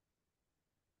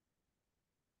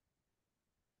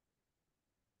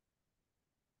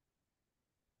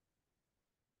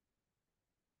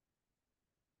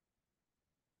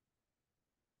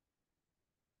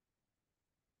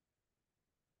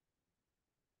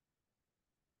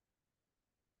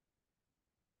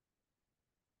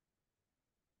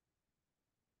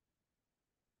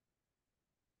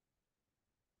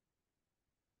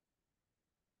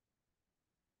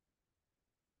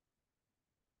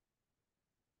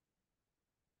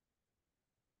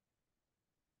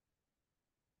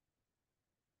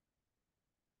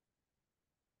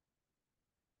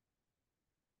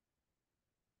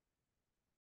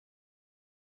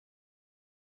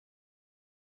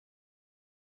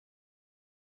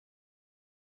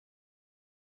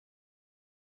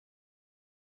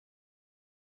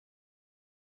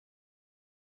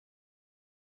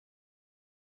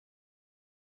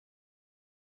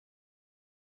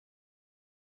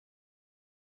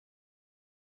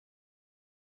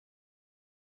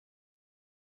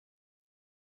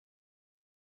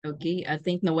 Okay, I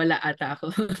think nawala ata ako.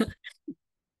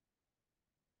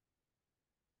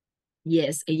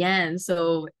 Yes, ayan.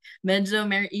 So, medyo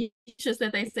may issues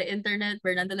na tayo sa internet,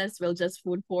 but nonetheless, we'll just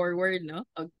move forward, no?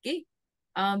 Okay.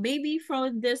 Maybe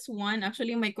from this one,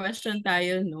 actually my question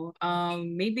tayo, no?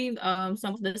 Maybe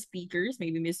some of the speakers,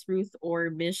 maybe Miss Ruth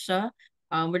or Micha,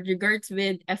 with regards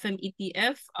with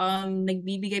FMETF,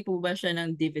 nagbibigay po ba siya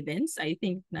ng dividends? I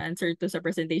think na answer to sa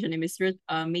presentation ni Miss Ruth.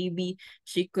 Maybe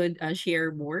she could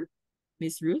share more,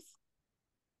 Miss Ruth.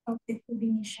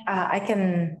 I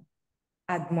can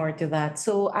add more to that.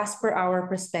 So as per our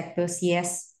prospectus,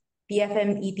 yes,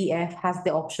 PFM ETF has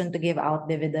the option to give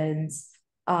out dividends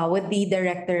with the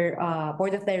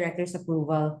board of directors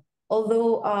approval.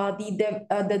 Although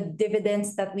the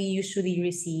dividends that we usually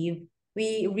receive,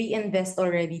 we reinvest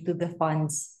already to the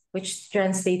funds, which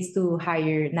translates to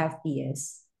higher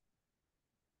NAV/PS.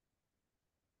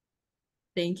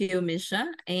 Thank you,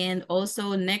 Misha. And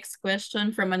also next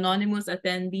question from anonymous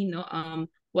attendee, no?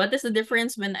 What is the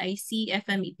difference when I see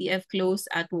FMETF close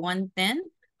at 110,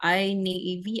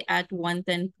 INAV at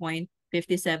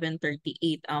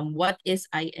 110.5738? What is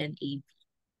INAV?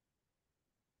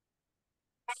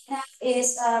 That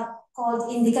is called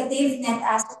indicative net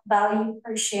asset value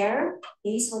per share.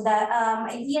 Okay, so that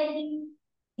ideally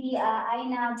the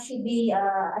INAV should be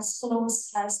as close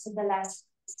as to the last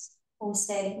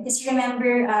posted. Because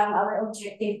remember, our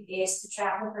objective is to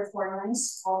track the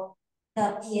performance of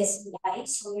the PSBI.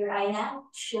 So your INAV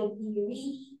should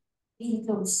be really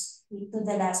close to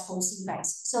the last posting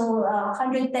price. So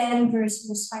 110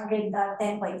 versus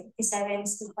 110.57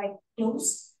 is still quite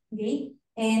close. Okay.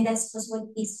 And that's what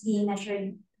is being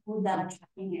measured with the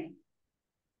tracking here.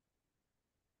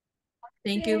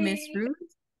 Thank you, Ms. Ruth.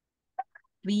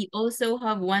 We also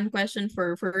have one question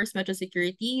for FirstMetro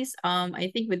Securities.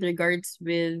 I think with regards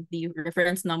with the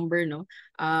reference number, no.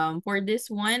 For this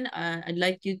one, I'd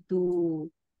like you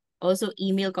to also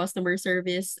email customer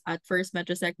service at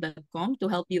firstmetrosec.com to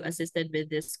help you assisted with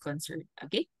this concern.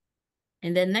 Okay.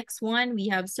 And then next one,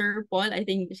 we have Sir Paul. I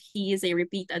think he is a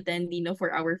repeat attendee, no, for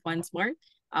our fund smart.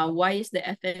 Why is the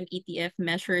FM ETF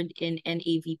measured in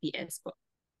NAVPS po?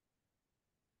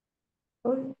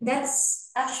 Well, that's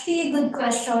actually a good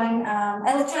question.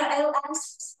 I'll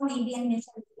ask maybe and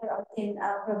Mr. can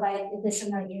provide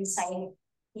additional insight.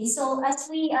 Okay, so as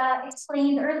we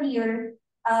explained earlier,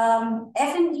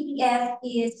 FMETF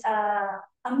is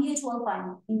a mutual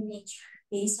fund in nature.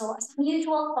 Okay, so as a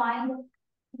mutual fund,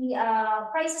 the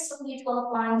prices of mutual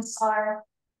funds are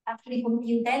actually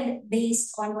computed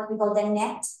based on what we call the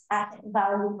net asset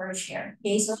value per share.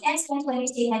 Okay, so hence when we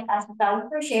say net asset value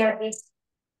per share is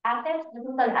the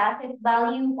total asset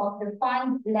value of the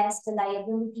fund less the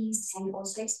liabilities and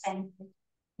also expenses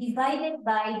divided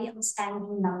by the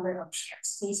outstanding number of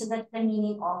shares. Okay, so that's the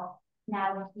meaning of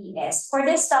NAV/PS. For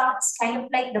the stocks, kind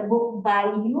of like the book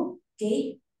value.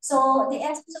 Okay, so the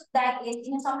essence of that is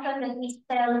in assumption that we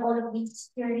sell all of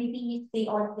these securities, pay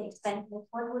all of the expenses,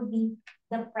 what would be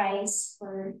the price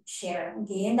per share?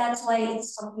 Okay, and that's why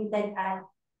it's computed at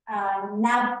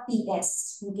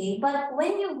NAV/PS. Okay, but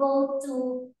when you go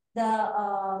to the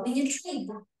when you trade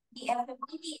the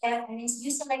FMETF and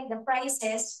you select the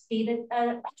prices, okay,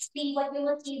 actually what you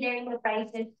will see there in the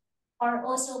prices are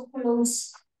also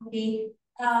close. Okay,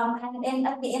 and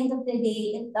at the end of the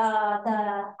day, the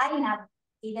INAV,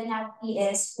 okay, the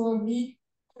NAV/PS will be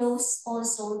close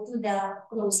also to the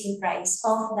closing price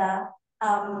of the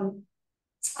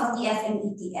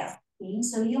FMETF. Okay,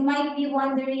 so you might be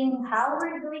wondering how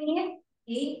we're doing it.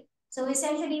 Okay, so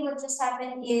essentially what just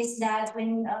happened is that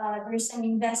when there's an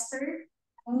investor,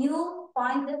 new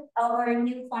fund or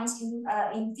new funds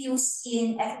infused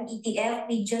in FMETF,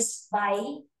 we just buy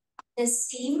the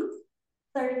same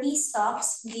 30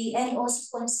 stocks, okay, and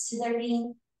also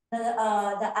considering the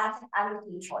asset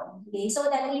allocation. Okay, so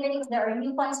that even if there are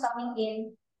new funds coming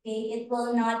in, okay, it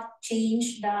will not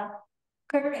change the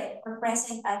current or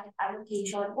present asset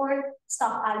allocation or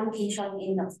stock allocation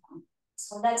in the fund.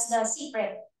 So that's the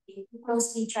secret, okay, to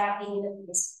closely tracking the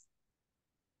risk.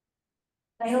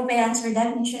 I hope I answered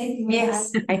that, Micha.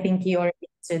 Yes, I think you already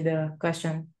answered the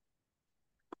question.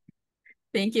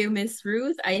 Thank you, Miss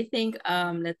Ruth. I think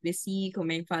let me see kung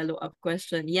may follow-up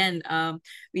question. Yan,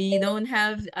 we don't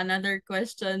have another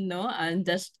question, no? And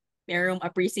just merong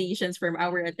appreciations from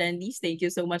our attendees. Thank you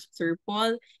so much, Sir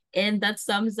Paul. And that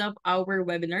sums up our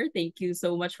webinar. Thank you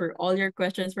so much for all your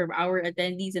questions from our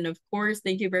attendees. And of course,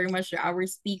 thank you very much to our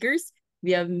speakers.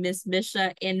 We have Miss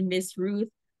Micha and Miss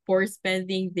Ruth for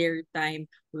spending their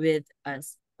time with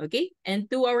us. Okay, and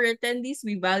to our attendees,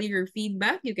 we value your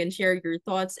feedback. You can share your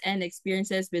thoughts and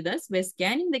experiences with us by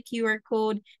scanning the QR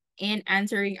code and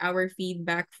answering our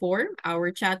feedback form. Our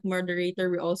chat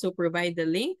moderator will also provide the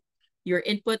link Your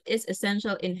input is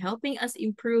essential in helping us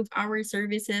improve our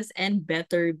services and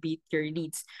better beat your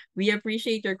needs. We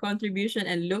appreciate your contribution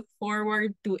and look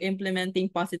forward to implementing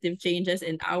positive changes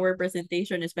in our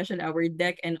presentation, especially our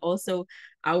deck and also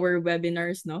our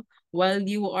webinars. No, while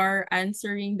you are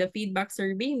answering the feedback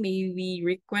survey, may we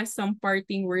request some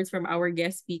parting words from our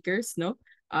guest speakers? No,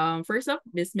 first up,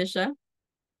 Miss Micha.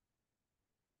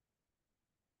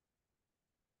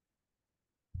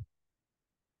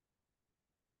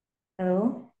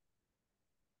 Hello?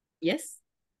 Yes,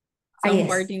 some Yes.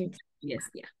 parting. Yes,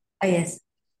 yeah. Yes.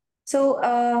 So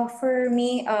for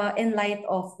me, in light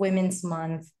of Women's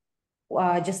Month,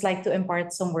 just like to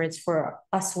impart some words for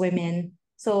us women.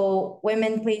 So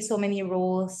women play so many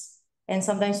roles, and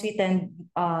sometimes we tend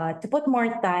to put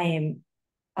more time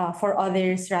for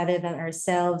others rather than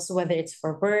ourselves, whether it's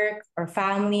for work or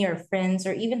family or friends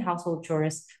or even household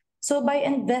chores. So by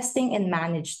investing in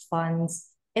managed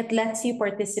funds, it lets you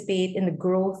participate in the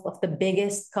growth of the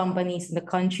biggest companies in the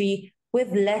country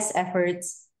with less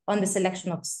efforts on the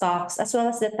selection of stocks as well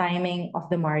as the timing of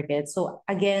the market. So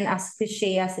again, as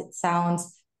cliche as it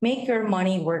sounds, make your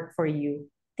money work for you.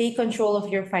 Take control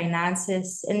of your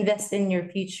finances, invest in your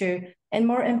future, and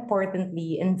more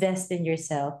importantly, invest in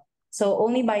yourself. So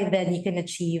only by then you can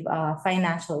achieve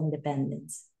financial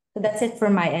independence. So that's it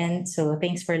from my end. So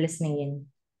thanks for listening in.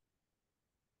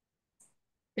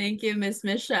 Thank you, Miss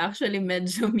Misha. Actually,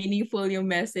 medyo meaningful yung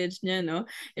message niya, no?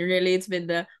 It relates with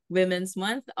the Women's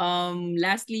Month.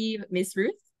 Lastly, Miss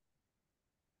Ruth.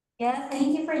 Yeah,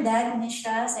 thank you for that,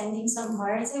 Misha, sending some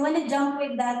hearts. I want to jump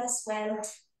with that as well.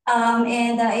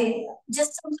 And I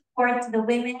just some support to the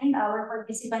women, our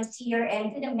participants here,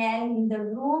 and to the men in the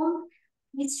room.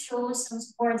 Please show some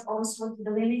support also to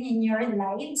the women in your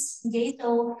lives. Okay,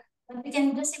 so what we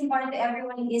can just impart to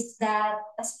everyone is that,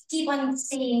 as we keep on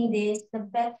saying this, the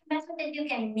best method that you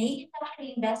can make is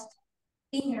actually invest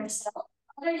in yourself.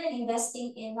 Other than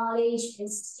investing in knowledge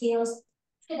and skills,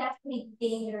 you should actually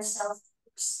gain yourself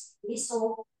first. Okay?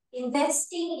 So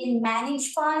investing in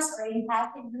managed funds or in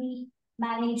passively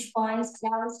managed funds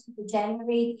allows you to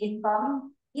generate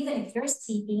income, even if you're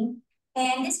sleeping.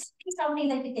 And this could be something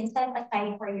that you can set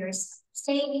aside for yourself.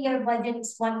 Say your budget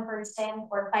is 1%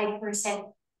 or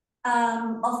 5%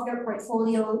 of your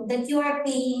portfolio that you are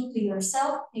paying to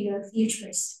yourself, to your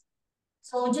futures.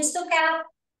 So just to cap,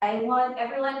 I want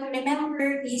everyone to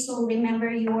remember, please so remember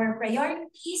your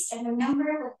priorities and remember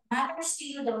what matters to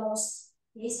you the most.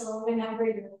 Okay, so remember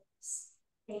your goals.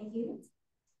 Thank you.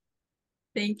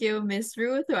 Thank you, Miss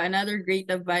Ruth. So another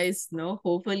great advice, no?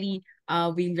 Hopefully,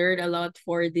 we learned a lot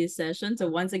for this session. So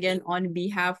once again, on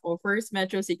behalf of First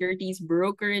Metro Securities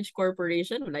Brokerage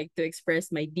Corporation, I'd like to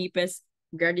express my deepest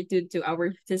gratitude to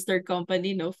our sister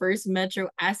company, no, First Metro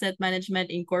Asset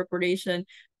Management Incorporation,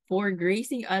 for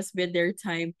gracing us with their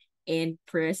time and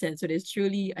presence. So it's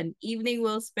truly an evening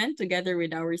well spent together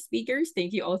with our speakers.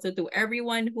 Thank you also to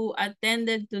everyone who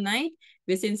attended tonight.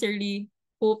 We sincerely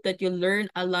hope that you learn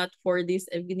a lot for this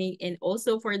evening and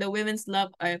also for the Women's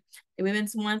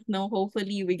Month. No,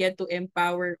 hopefully we get to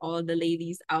empower all the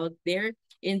ladies out there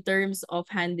in terms of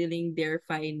handling their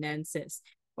finances.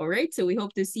 All right, so we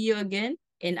hope to see you again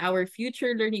in our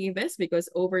future learning events because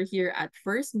over here at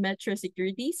First Metro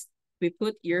Securities, we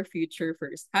put your future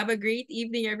first. Have a great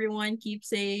evening, everyone. Keep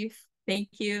safe. Thank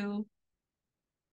you.